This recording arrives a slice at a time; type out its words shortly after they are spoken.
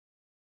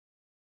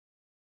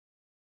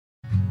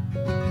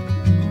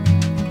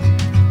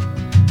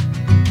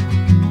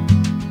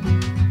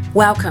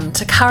Welcome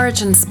to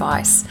Courage and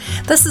Spice.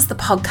 This is the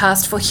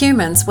podcast for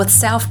humans with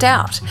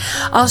self-doubt.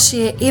 I'll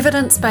share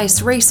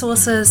evidence-based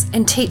resources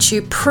and teach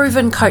you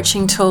proven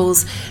coaching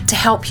tools to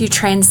help you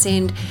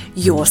transcend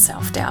your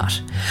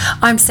self-doubt.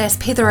 I'm Sas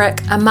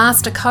Petherick, a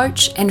master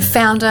coach and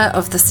founder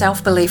of the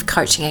Self-Belief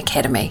Coaching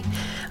Academy.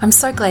 I'm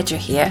so glad you're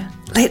here.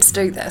 Let's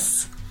do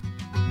this.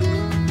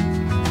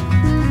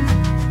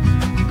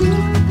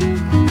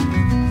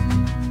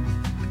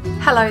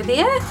 Hello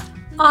there.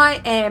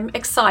 I am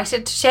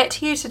excited to chat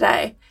to you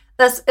today.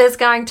 This is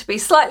going to be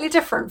slightly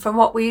different from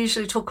what we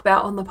usually talk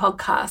about on the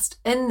podcast,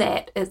 in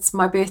that it's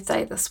my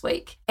birthday this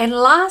week. And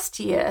last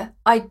year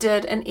I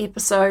did an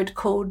episode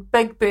called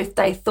Big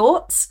Birthday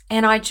Thoughts,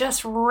 and I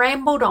just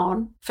rambled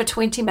on for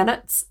 20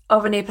 minutes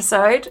of an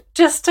episode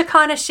just to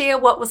kind of share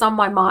what was on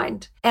my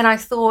mind. And I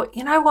thought,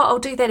 you know what, I'll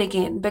do that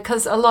again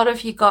because a lot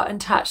of you got in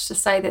touch to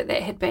say that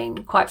that had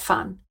been quite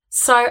fun.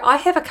 So I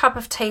have a cup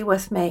of tea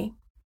with me.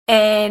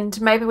 And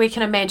maybe we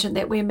can imagine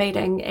that we're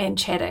meeting and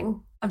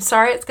chatting. I'm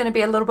sorry it's going to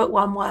be a little bit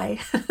one way,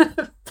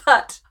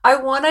 but I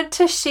wanted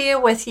to share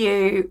with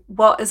you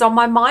what is on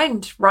my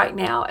mind right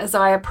now as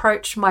I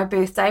approach my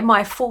birthday,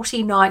 my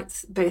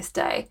 49th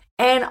birthday.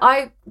 And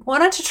I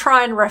wanted to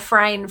try and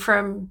refrain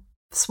from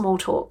small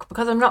talk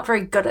because I'm not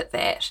very good at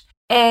that.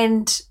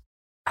 And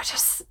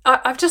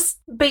I've just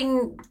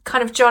been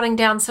kind of jotting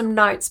down some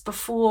notes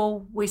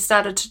before we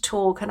started to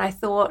talk, and I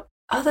thought,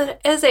 there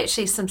is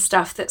actually some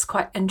stuff that's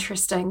quite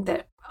interesting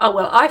that,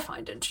 I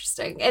find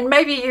interesting, and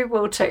maybe you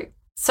will too.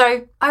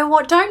 So I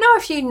don't know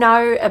if you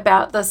know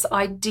about this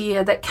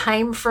idea that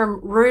came from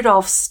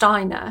Rudolf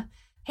Steiner.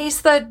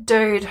 He's the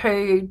dude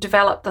who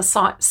developed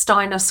the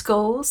Steiner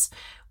schools,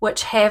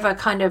 which have a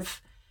kind of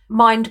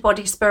mind,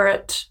 body,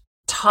 spirit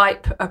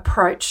type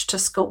approach to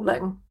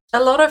schooling.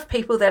 A lot of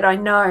people that I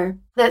know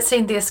that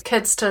send their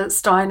kids to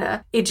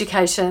Steiner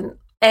education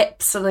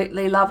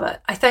absolutely love it.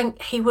 I think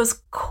he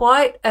was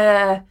quite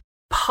a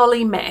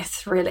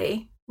polymath,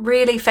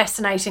 really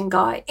fascinating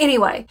guy.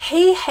 Anyway,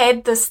 he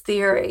had this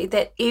theory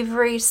that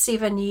every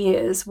 7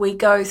 years we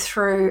go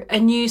through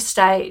a new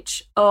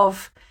stage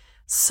of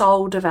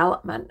soul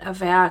development,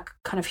 of our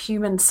kind of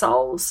human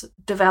souls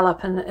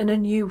develop in a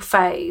new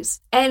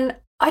phase. And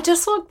I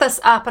just looked this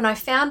up and I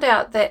found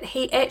out that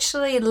he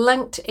actually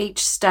linked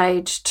each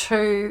stage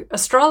to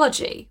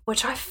astrology,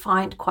 which I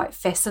find quite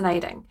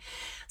fascinating.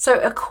 So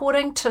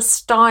according to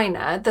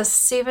Steiner, the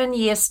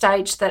 7-year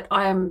stage that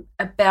I am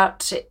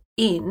about to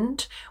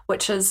end,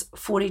 which is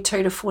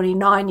 42 to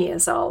 49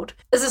 years old,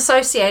 is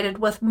associated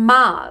with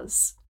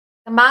Mars.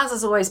 And Mars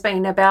has always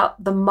been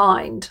about the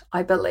mind,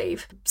 I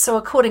believe. So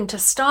according to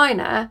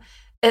Steiner,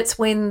 it's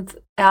when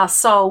our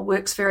soul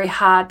works very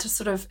hard to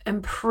sort of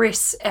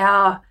impress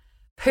our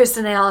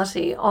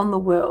personality on the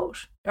world.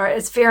 Right?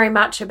 It's very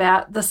much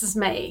about this is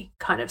me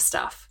kind of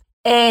stuff.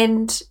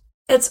 And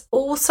it's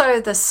also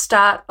the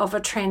start of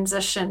a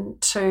transition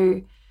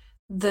to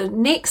the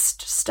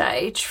next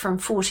stage from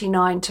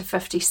 49 to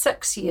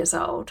 56 years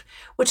old,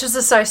 which is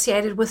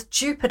associated with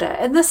Jupiter.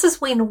 And this is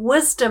when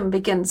wisdom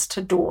begins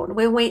to dawn,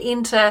 when we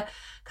enter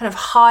kind of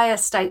higher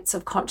states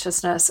of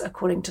consciousness,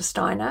 according to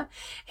Steiner.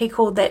 He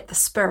called that the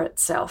spirit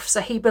self. So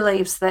he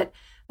believes that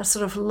a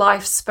sort of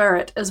life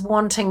spirit is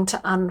wanting to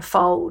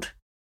unfold.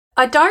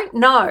 I don't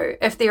know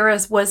if there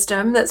is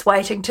wisdom that's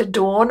waiting to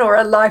dawn or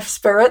a life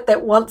spirit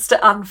that wants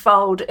to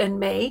unfold in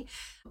me.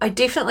 I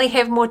definitely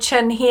have more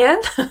chin here.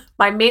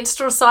 My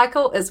menstrual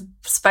cycle is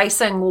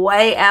spacing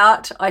way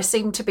out. I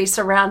seem to be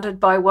surrounded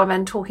by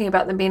women talking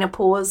about the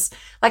menopause.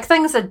 Like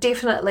things are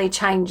definitely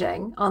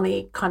changing on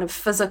the kind of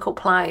physical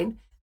plane.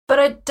 But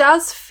it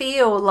does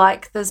feel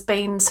like there's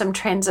been some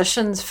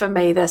transitions for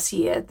me this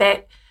year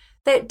that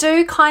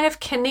do kind of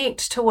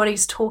connect to what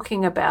he's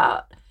talking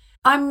about.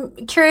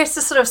 I'm curious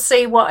to sort of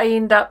see what I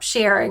end up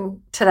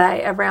sharing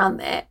today around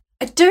that.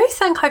 I do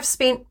think I've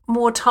spent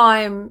more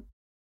time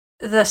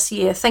this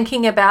year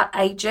thinking about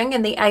aging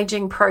and the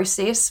aging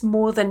process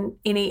more than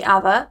any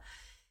other.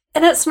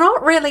 And it's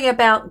not really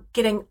about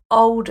getting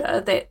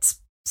older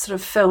that's sort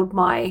of filled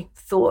my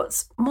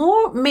thoughts.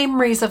 More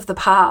memories of the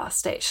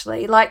past,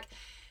 actually. Like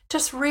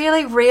just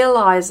really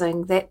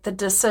realizing that the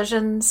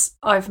decisions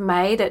I've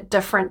made at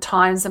different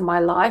times in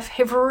my life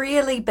have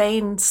really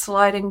been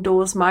sliding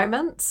doors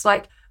moments,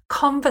 like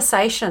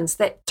conversations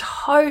that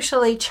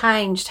totally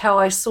changed how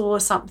I saw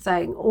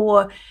something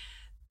or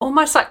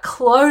almost like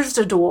closed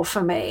a door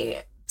for me,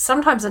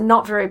 sometimes in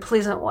not very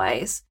pleasant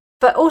ways,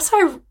 but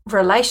also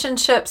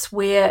relationships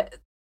where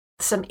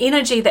some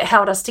energy that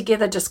held us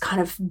together just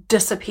kind of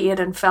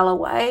disappeared and fell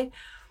away.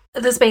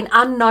 There's been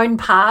unknown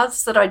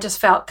paths that I just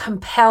felt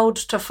compelled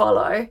to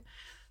follow.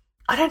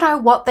 I don't know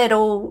what that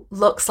all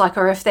looks like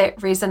or if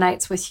that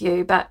resonates with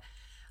you, but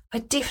I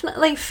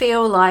definitely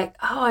feel like,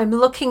 I'm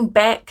looking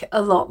back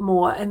a lot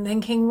more and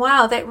thinking,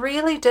 wow, that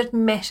really did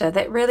matter.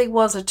 That really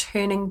was a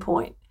turning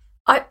point.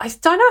 I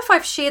don't know if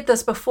I've shared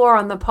this before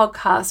on the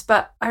podcast,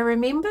 but I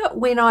remember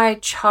when I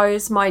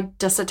chose my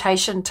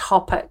dissertation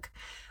topic,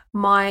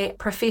 my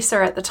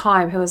professor at the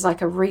time, who was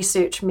like a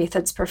research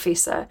methods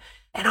professor,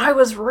 and I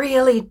was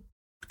really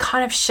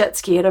kind of shit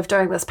scared of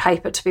doing this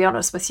paper, to be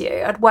honest with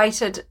you. I'd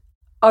waited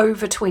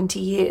over 20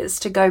 years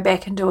to go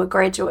back and do a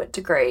graduate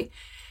degree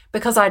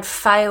because I'd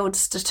failed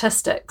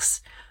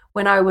statistics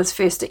when I was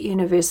first at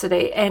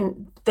university.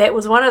 And that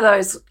was one of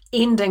those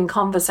ending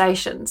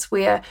conversations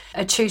where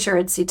a tutor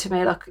had said to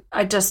me, look,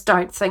 I just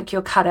don't think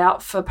you're cut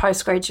out for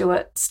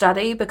postgraduate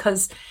study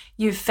because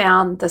you've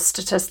found the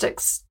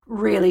statistics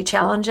really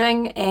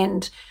challenging.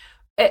 And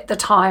at the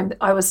time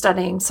I was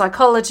studying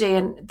psychology,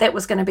 and that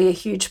was going to be a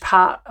huge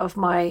part of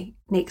my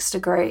next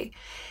degree.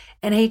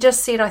 And he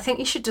just said, I think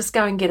you should just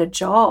go and get a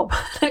job.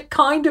 It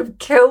kind of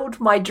killed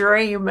my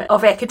dream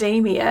of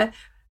academia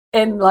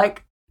in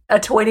like a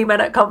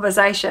 20-minute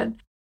conversation.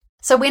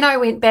 So when I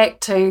went back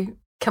to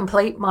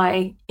complete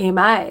my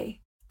MA,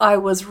 I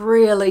was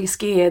really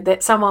scared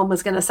that someone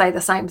was going to say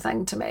the same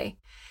thing to me.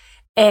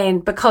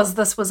 And because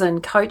this was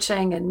in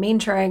coaching and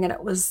mentoring, and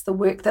it was the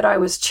work that I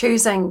was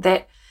choosing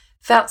that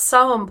felt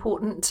so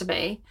important to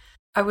me,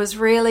 I was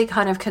really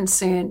kind of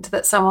concerned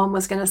that someone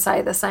was going to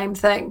say the same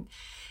thing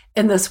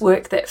in this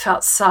work that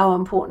felt so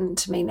important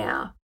to me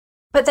now.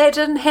 But that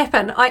didn't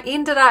happen. I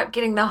ended up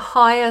getting the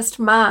highest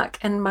mark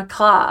in my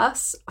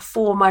class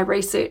for my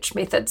research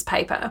methods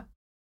paper.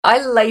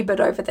 I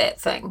laboured over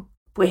that thing.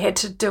 We had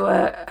to do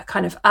a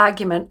kind of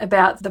argument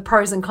about the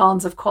pros and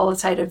cons of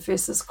qualitative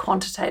versus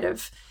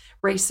quantitative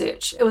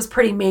research. It was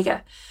pretty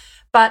mega.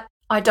 But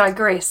I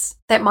digress.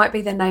 That might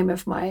be the name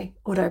of my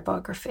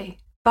autobiography.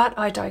 But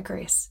I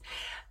digress.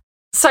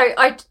 So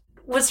I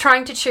was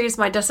trying to choose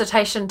my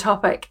dissertation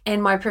topic,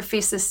 and my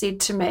professor said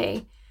to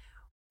me,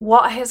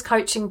 what has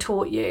coaching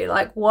taught you?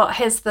 Like, what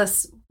has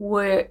this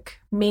work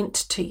meant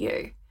to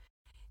you?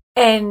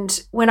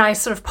 And when I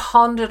sort of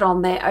pondered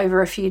on that over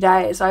a few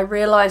days, I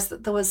realized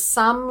that there was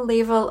some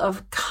level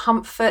of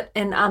comfort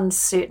in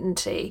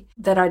uncertainty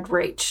that I'd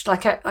reached.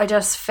 Like I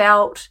just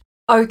felt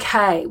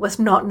okay with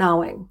not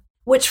knowing,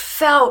 which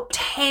felt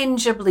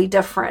tangibly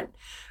different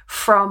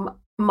from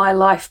my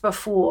life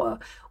before,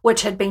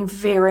 which had been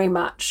very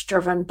much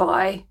driven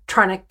by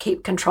trying to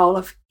keep control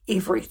of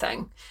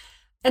everything.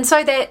 And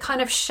so that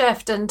kind of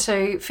shift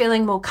into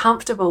feeling more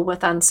comfortable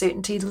with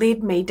uncertainty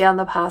led me down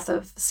the path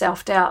of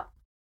self-doubt.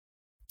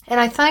 And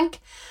I think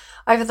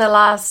over the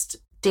last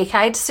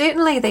decade,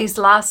 certainly these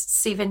last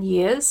 7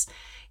 years,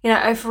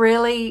 I've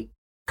really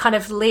kind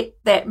of let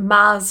that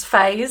Mars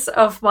phase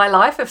of my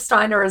life, if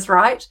Steiner is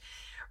right,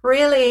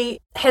 really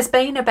has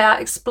been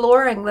about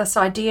exploring this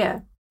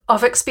idea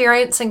of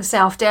experiencing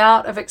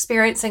self-doubt, of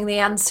experiencing the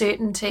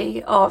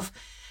uncertainty, of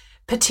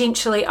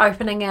potentially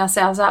opening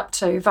ourselves up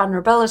to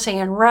vulnerability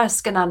and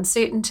risk and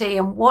uncertainty.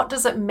 And what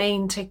does it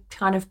mean to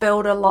kind of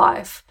build a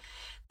life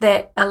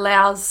that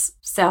allows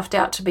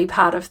self-doubt to be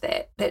part of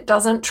that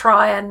doesn't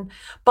try and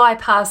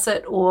bypass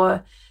it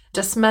or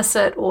dismiss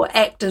it or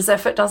act as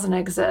if it doesn't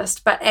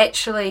exist, but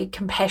actually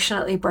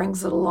compassionately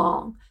brings it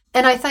along.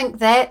 And I think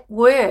that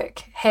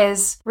work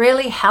has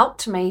really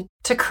helped me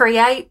to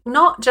create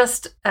not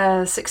just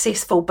a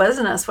successful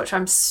business, which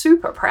I'm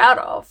super proud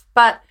of,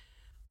 but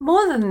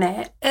more than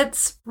that,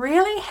 it's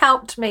really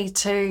helped me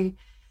to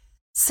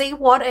see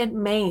what it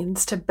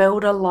means to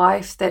build a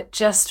life that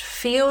just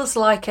feels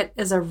like it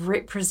is a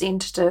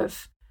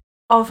representative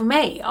of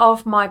me,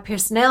 of my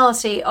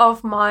personality,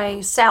 of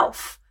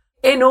myself,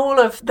 in all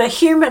of the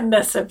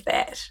humanness of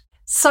that.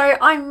 So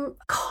I'm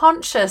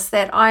conscious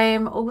that I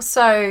am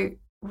also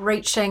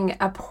reaching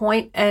a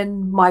point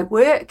in my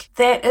work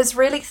that is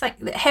really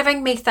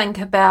having me think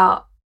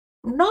about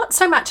not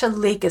so much a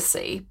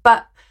legacy,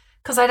 but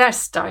because I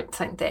just don't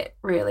think that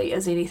really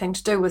is anything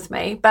to do with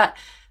me, but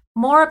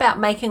more about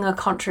making a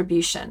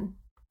contribution,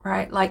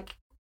 right? Like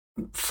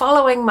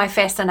following my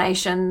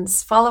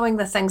fascinations, following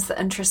the things that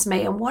interest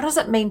me, and what does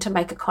it mean to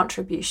make a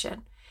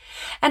contribution?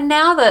 And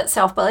now that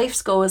Self-Belief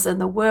School is in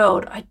the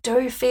world, I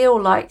do feel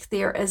like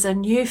there is a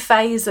new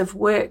phase of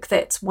work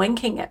that's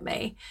winking at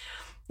me.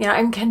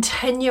 I'm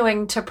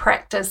continuing to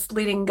practice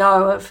letting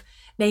go of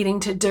needing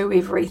to do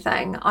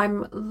everything.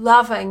 I'm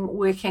loving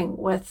working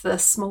with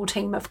this small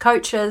team of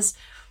coaches.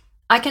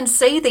 I can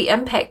see the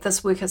impact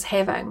this work is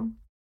having.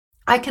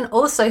 I can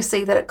also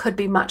see that it could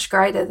be much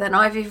greater than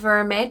I've ever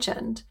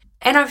imagined.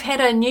 And I've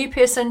had a new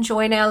person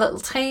join our little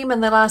team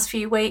in the last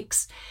few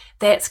weeks.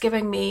 That's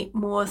giving me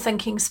more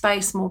thinking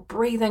space, more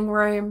breathing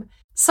room.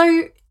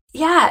 So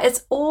yeah,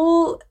 it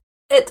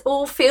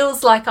all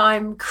feels like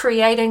I'm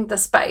creating the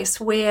space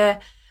where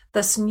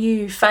this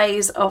new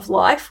phase of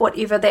life,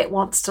 whatever that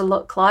wants to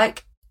look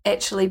like,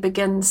 actually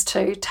begins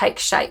to take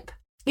shape.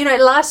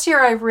 Last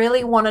year I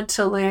really wanted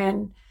to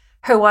learn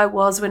who I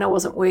was when I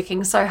wasn't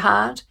working so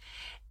hard.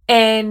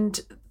 And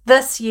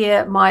this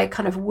year, my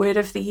kind of word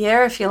of the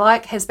year, if you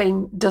like, has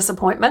been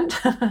disappointment.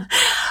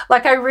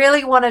 Like I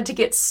really wanted to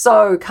get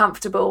so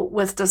comfortable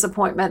with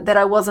disappointment that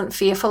I wasn't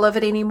fearful of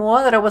it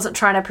anymore, that I wasn't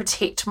trying to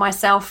protect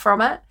myself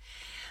from it.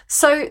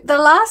 So the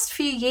last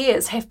few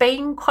years have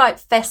been quite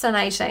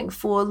fascinating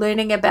for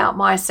learning about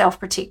my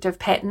self-protective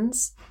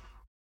patterns.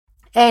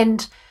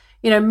 And,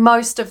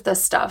 most of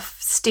this stuff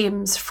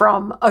stems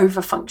from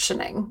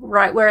overfunctioning,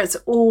 right? Where it's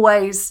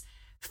always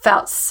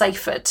felt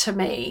safer to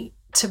me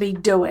to be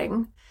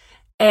doing.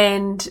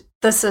 And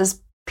this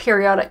has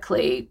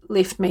periodically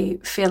left me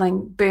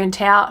feeling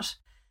burnt out.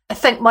 I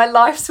think my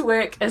life's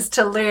work is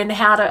to learn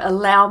how to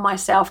allow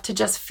myself to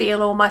just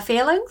feel all my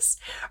feelings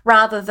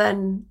rather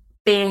than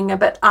being a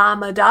bit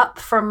armored up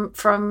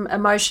from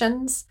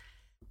emotions.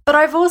 But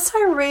I've also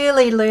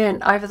really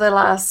learned over the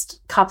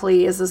last couple of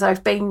years as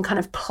I've been kind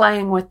of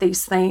playing with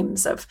these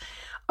themes of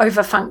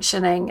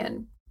overfunctioning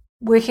and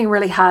working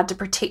really hard to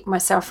protect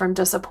myself from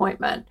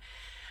disappointment.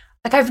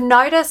 Like I've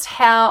noticed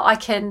how I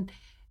can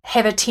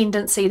have a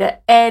tendency to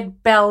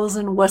add bells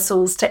and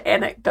whistles to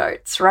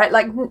anecdotes, right?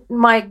 Like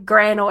my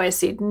gran always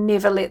said,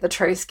 never let the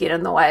truth get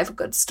in the way of a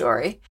good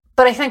story.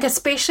 But I think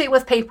especially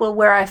with people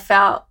where I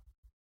felt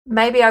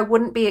maybe I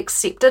wouldn't be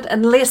accepted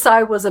unless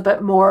I was a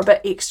bit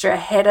extra,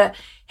 had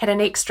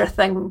an extra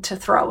thing to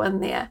throw in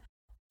there.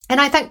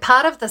 And I think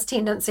part of this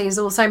tendency has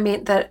also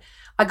meant that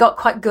I got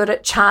quite good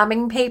at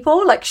charming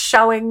people, like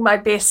showing my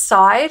best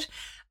side.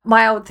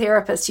 My old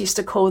therapist used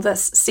to call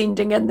this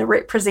sending in the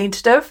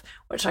representative,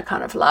 which I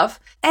kind of love.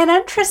 And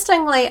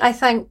interestingly, I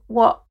think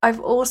what I've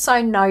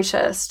also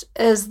noticed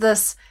is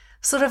this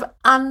sort of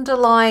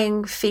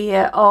underlying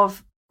fear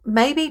of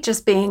maybe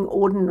just being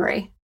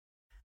ordinary.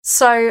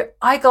 So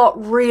I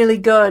got really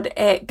good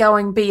at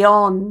going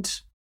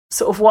beyond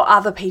sort of what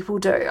other people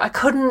do. I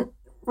couldn't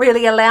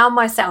really allow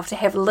myself to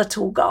have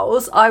little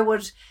goals. I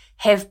would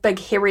have big,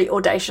 hairy,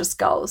 audacious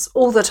goals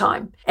all the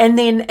time, and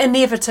then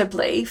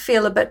inevitably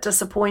feel a bit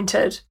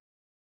disappointed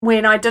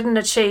when I didn't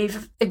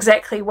achieve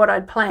exactly what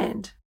I'd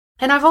planned.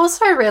 And I've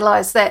also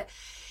realized that,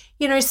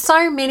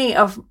 so many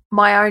of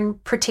my own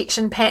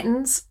protection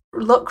patterns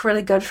look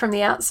really good from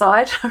the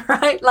outside,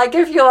 right? Like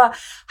if you're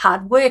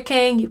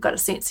hardworking, you've got a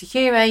sense of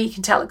humor, you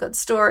can tell a good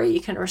story,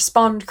 you can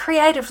respond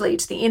creatively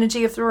to the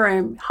energy of the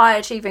room, high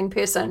achieving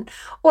person,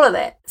 all of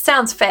that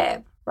sounds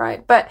fab,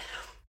 right? But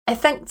I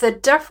think the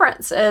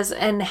difference is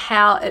in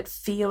how it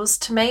feels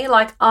to me.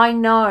 Like I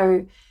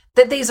know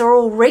that these are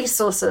all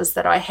resources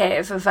that I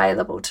have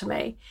available to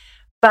me,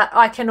 but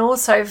I can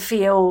also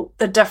feel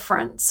the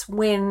difference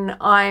when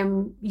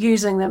I'm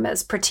using them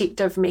as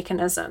protective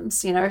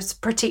mechanisms, as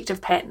protective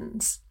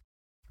patterns.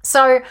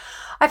 So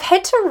I've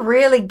had to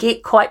really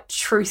get quite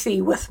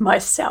truthy with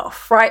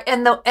myself, right?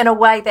 In a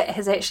way that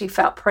has actually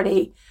felt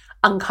pretty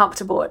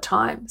uncomfortable at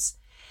times.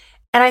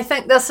 And I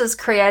think this has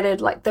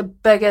created like the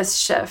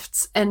biggest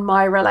shifts in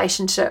my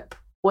relationship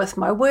with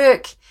my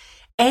work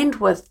and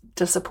with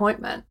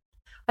disappointment.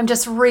 I'm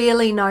just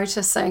really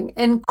noticing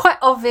in quite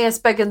obvious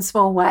big and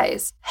small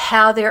ways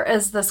how there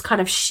is this kind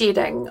of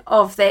shedding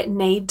of that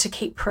need to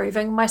keep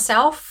proving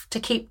myself, to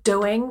keep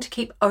doing, to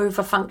keep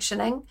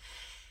over-functioning.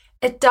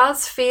 It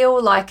does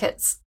feel like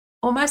it's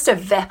almost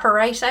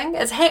evaporating.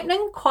 It's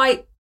happening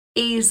quite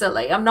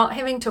easily. I'm not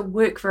having to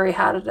work very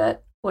hard at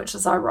it, which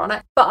is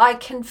ironic, but I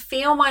can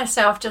feel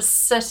myself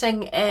just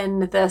sitting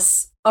in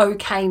this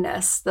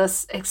okayness,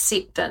 this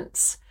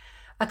acceptance,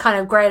 a kind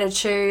of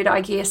gratitude.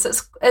 I guess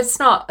it's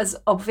not as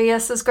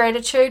obvious as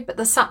gratitude, but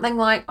there's something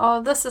like,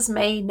 oh, this is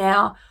me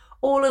now,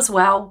 all is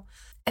well.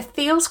 It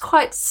feels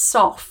quite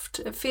soft.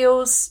 It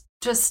feels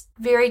just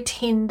very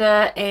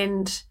tender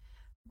and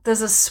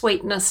there's a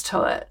sweetness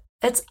to it.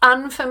 It's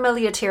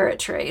unfamiliar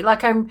territory.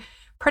 Like I'm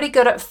pretty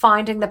good at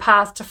finding the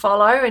path to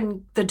follow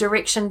and the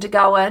direction to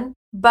go in,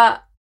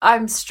 but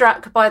I'm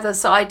struck by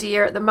this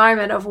idea at the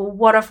moment of, well,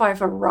 what if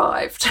I've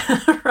arrived,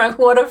 right?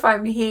 What if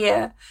I'm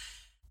here?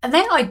 And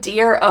that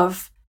idea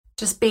of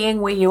just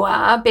being where you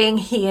are, being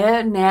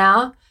here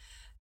now,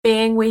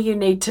 being where you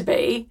need to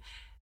be,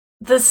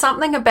 there's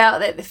something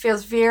about that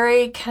feels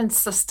very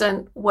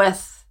consistent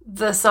with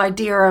this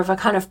idea of a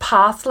kind of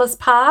pathless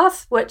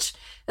path, which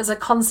is a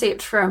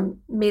concept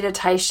from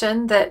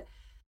meditation that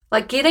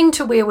like getting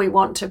to where we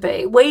want to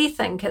be, we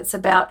think it's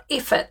about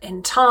effort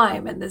and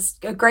time and there's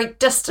a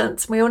great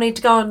distance. We all need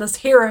to go on this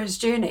hero's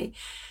journey.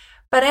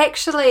 But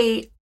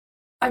actually,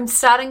 I'm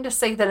starting to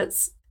see that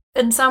it's,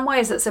 in some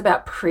ways, it's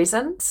about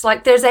presence.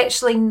 Like there's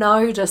actually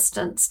no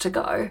distance to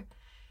go.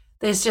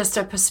 There's just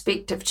a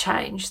perspective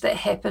change that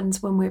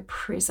happens when we're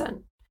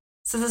present.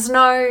 So there's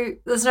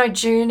no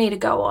journey to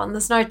go on.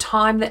 There's no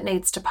time that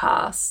needs to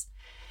pass.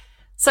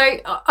 So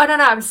I don't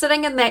know, I'm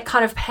sitting in that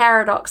kind of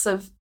paradox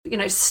of,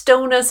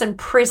 stillness and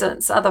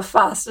presence are the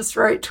fastest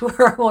route to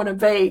where I want to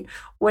be,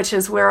 which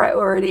is where I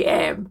already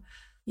am.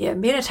 Yeah,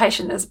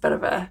 meditation is a bit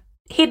of a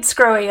head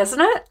screwy,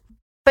 isn't it?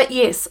 But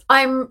yes,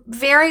 I'm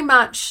very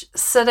much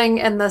sitting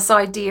in this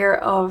idea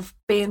of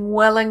being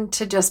willing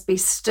to just be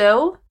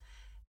still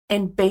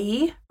and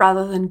be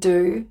rather than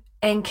do,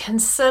 and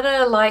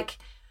consider like,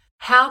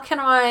 how can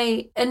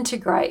I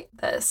integrate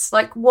this?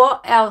 Like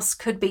what else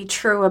could be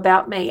true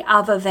about me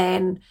other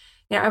than,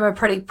 I'm a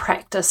pretty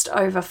practiced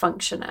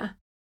overfunctioner.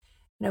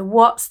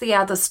 What's the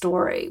other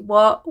story?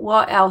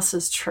 What else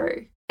is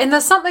true? And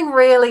there's something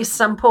really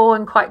simple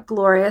and quite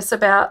glorious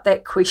about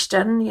that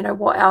question,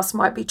 what else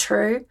might be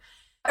true?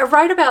 I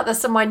wrote about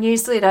this in my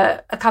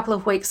newsletter a couple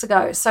of weeks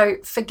ago, so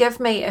forgive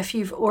me if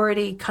you've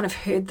already kind of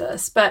heard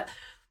this, but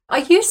I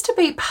used to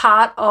be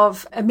part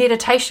of a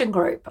meditation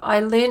group. I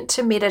learned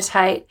to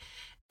meditate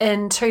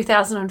in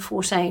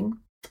 2014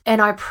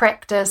 and I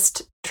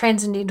practiced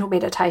Transcendental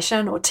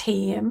Meditation, or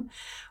TM,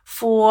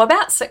 for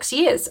about 6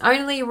 years.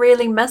 Only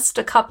really missed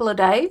a couple of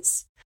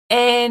days.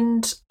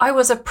 And I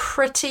was a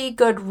pretty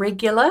good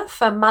regular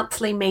for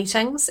monthly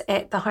meetings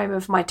at the home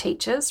of my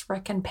teachers,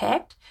 Rick and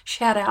Pat.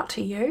 Shout out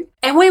to you.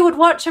 And we would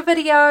watch a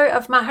video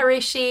of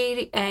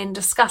Maharishi and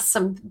discuss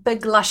some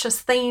big luscious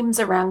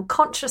themes around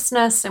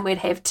consciousness, and we'd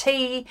have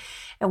tea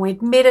and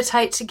we'd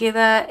meditate together.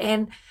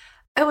 And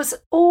it was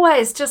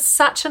always just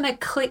such an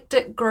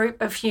eclectic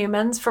group of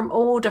humans from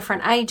all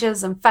different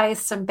ages and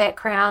faiths and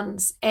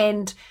backgrounds.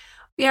 And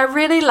I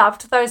really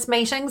loved those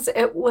meetings.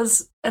 It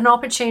was an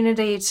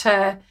opportunity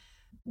to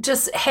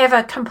just have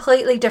a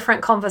completely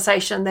different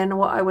conversation than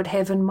what I would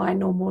have in my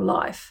normal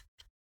life.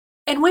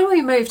 And when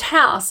we moved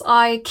house,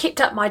 I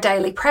kept up my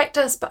daily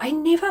practice, but I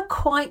never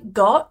quite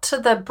got to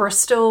the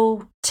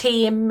Bristol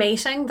TM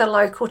meeting, the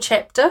local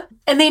chapter.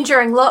 And then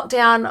during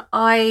lockdown,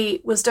 I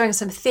was doing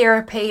some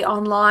therapy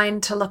online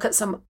to look at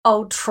some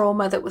old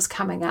trauma that was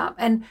coming up.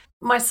 And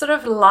my sort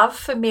of love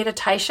for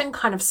meditation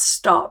kind of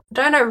stopped.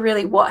 Don't know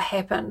really what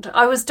happened.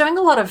 I was doing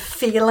a lot of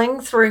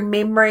feeling through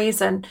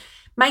memories and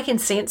making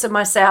sense of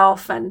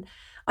myself, and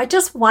I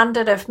just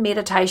wondered if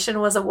meditation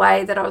was a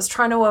way that I was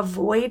trying to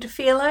avoid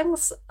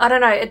feelings. I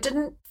don't know, it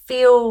didn't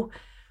feel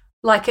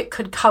like it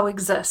could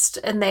coexist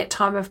in that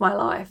time of my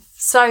life.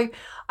 So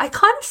I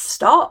kind of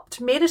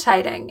stopped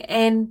meditating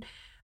and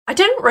I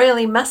didn't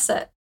really miss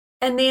it.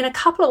 And then a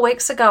couple of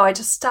weeks ago, I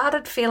just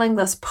started feeling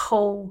this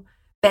pull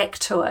back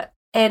to it.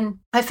 And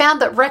I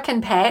found that Rick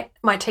and Pat,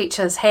 my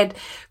teachers, had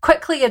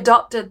quickly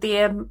adopted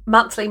their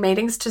monthly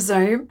meetings to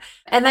Zoom,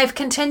 and they've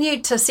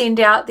continued to send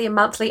out their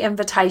monthly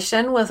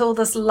invitation with all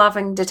this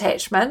loving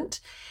detachment.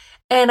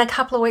 And a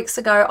couple of weeks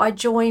ago, I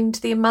joined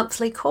their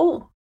monthly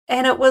call,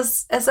 and it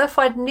was as if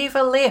I'd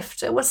never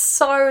left. It was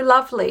so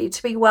lovely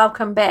to be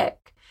welcomed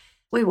back.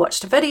 We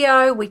watched a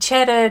video, we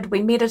chatted,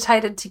 we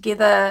meditated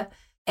together,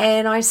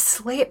 and I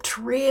slept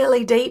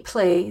really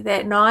deeply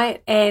that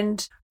night.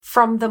 And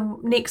from the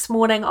next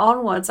morning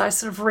onwards, I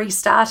sort of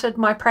restarted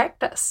my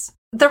practice.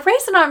 The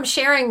reason I'm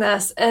sharing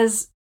this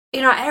is,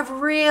 I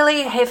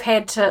really have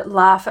had to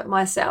laugh at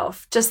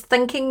myself just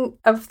thinking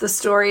of the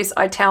stories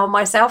I tell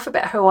myself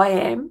about who I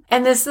am.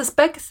 And there's this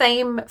big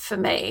theme for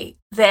me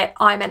that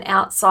I'm an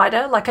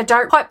outsider, like I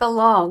don't quite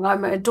belong.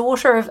 I'm a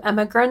daughter of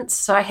immigrants,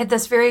 so I had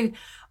this very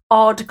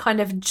odd kind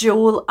of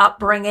dual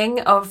upbringing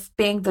of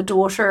being the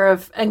daughter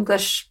of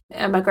English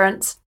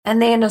immigrants. And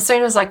then as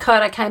soon as I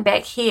could, I came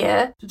back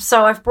here.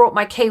 So I've brought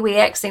my Kiwi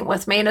accent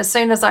with me. And as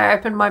soon as I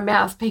open my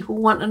mouth, people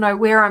want to know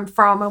where I'm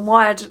from and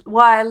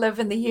why I live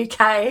in the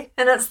UK.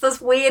 And it's this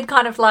weird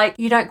kind of like,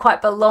 you don't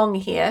quite belong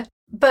here.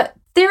 But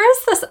there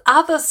is this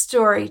other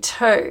story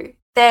too,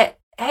 that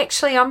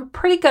actually I'm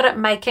pretty good at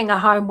making a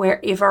home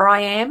wherever I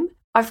am.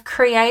 I've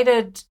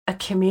created a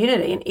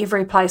community in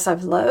every place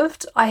I've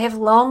lived. I have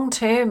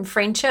long-term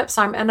friendships.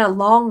 I'm in a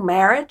long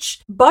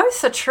marriage.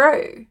 Both are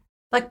true.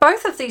 Like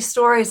both of these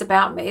stories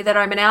about me, that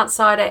I'm an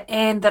outsider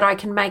and that I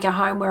can make a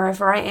home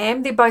wherever I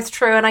am, they're both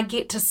true, and I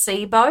get to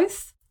see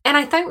both. And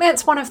I think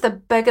that's one of the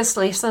biggest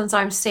lessons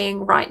I'm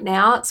seeing right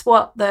now. It's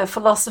what the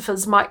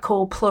philosophers might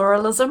call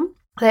pluralism.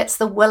 That's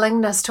the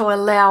willingness to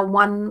allow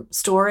one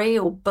story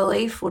or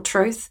belief or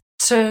truth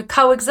to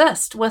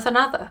coexist with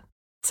another.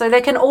 So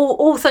they can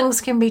all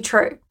things can be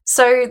true.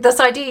 So this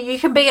idea, you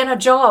can be in a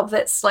job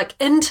that's like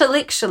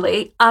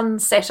intellectually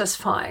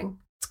unsatisfying.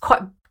 It's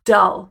quite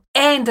dull,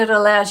 and it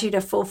allows you to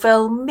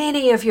fulfill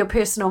many of your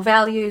personal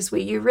values where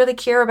you really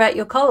care about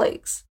your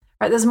colleagues,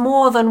 right? There's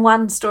more than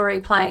one story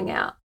playing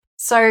out.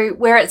 So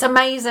where it's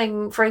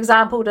amazing, for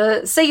example,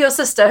 to see your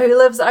sister who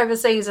lives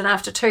overseas and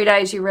after 2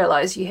 days you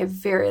realize you have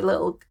very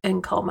little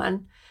in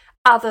common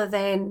other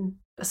than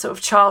a sort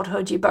of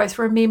childhood you both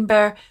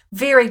remember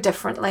very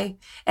differently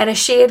and a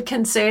shared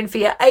concern for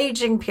your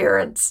aging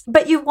parents.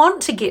 But you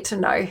want to get to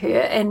know her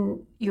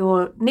and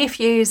your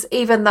nephews,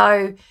 even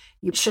though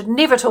you should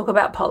never talk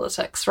about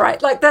politics,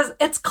 right? Like this,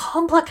 it's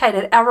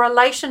complicated. Our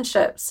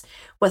relationships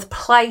with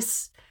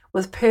place,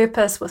 with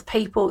purpose, with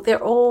people,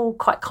 they're all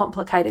quite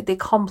complicated. They're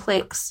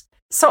complex.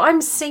 So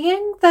I'm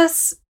seeing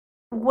this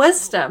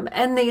wisdom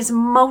in these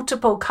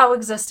multiple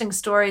coexisting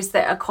stories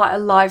that are quite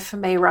alive for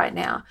me right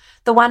now.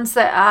 The ones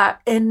that are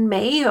in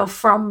me or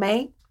from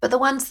me, but the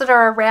ones that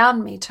are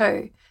around me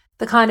too.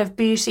 The kind of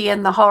beauty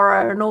and the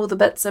horror and all the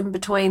bits in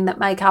between that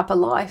make up a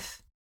life.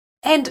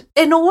 And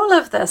in all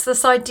of this,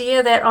 this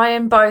idea that I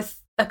am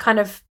both a kind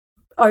of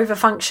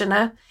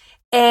overfunctioner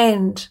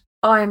and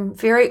I'm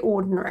very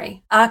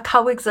ordinary are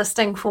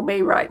coexisting for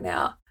me right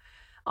now.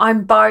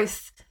 I'm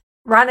both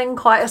running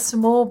quite a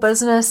small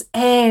business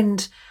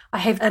and I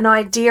have an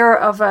idea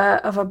of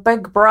a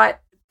big, bright,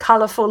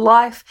 colourful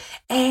life.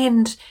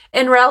 And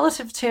in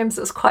relative terms,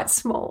 it's quite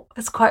small.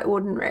 It's quite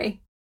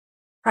ordinary.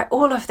 Right?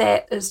 All of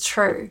that is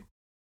true.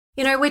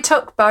 We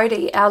took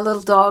Bodhi, our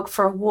little dog,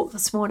 for a walk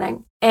this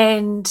morning,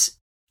 and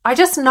I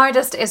just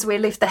noticed as we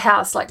left the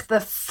house, like the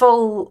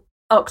full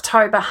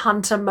October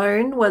hunter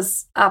moon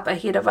was up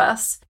ahead of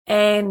us,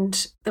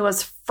 and there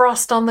was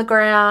frost on the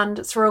ground.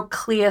 It's a real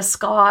clear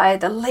sky.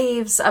 The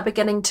leaves are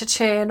beginning to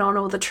turn on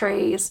all the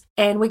trees,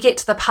 and we get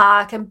to the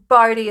park, and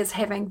Bodhi is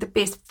having the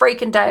best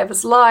freaking day of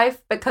his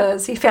life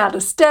because he found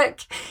a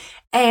stick.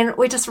 And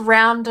we just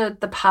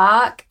rounded the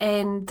park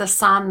and the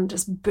sun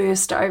just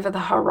burst over the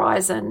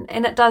horizon.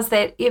 And it does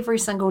that every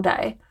single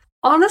day.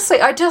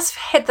 Honestly, I just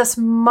had this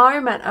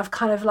moment of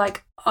kind of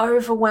like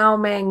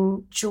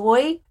overwhelming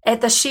joy at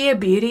the sheer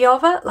beauty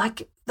of it.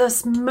 Like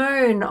this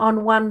moon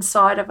on one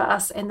side of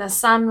us and the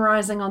sun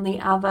rising on the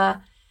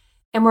other.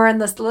 And we're in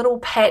this little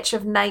patch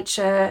of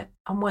nature.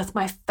 I'm with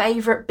my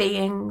favorite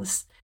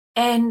beings.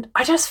 And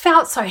I just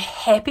felt so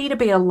happy to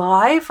be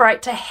alive, right?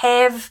 To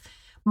have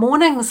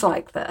mornings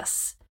like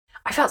this.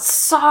 I felt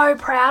so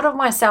proud of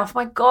myself.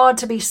 My God,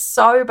 to be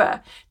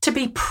sober, to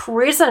be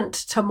present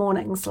to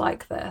mornings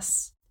like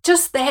this.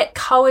 Just that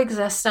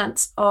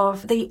coexistence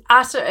of the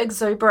utter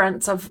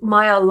exuberance of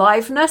my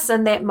aliveness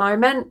in that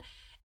moment,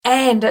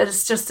 and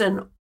it's just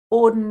an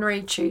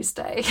ordinary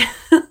Tuesday.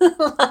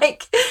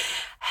 Like,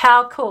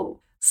 how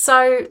cool.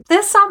 So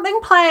there's something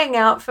playing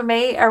out for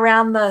me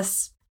around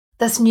this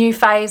new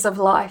phase of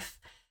life.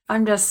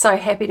 I'm just so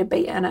happy to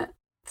be in it.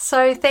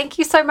 So thank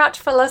you so much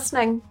for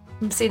listening.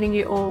 I'm sending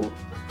you all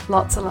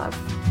lots of love.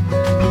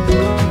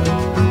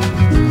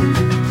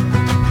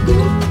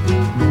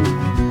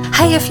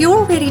 Hey, if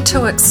you're ready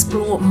to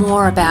explore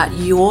more about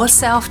your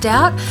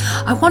self-doubt,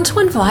 I want to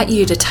invite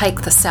you to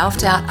take the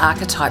Self-Doubt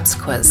Archetypes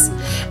quiz.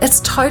 It's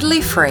totally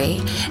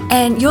free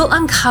and you'll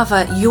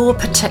uncover your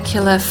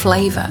particular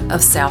flavour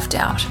of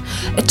self-doubt.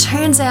 It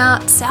turns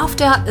out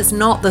self-doubt is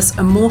not this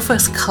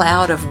amorphous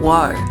cloud of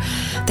woe.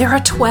 There are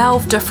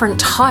 12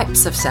 different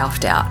types of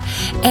self-doubt,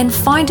 and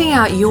finding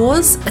out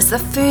yours is the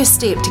first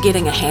step to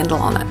getting a handle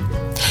on it.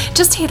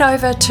 Just head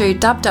over to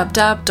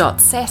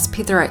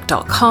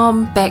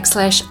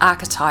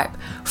www.saspetherick.com/archetype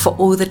for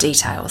all the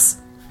details.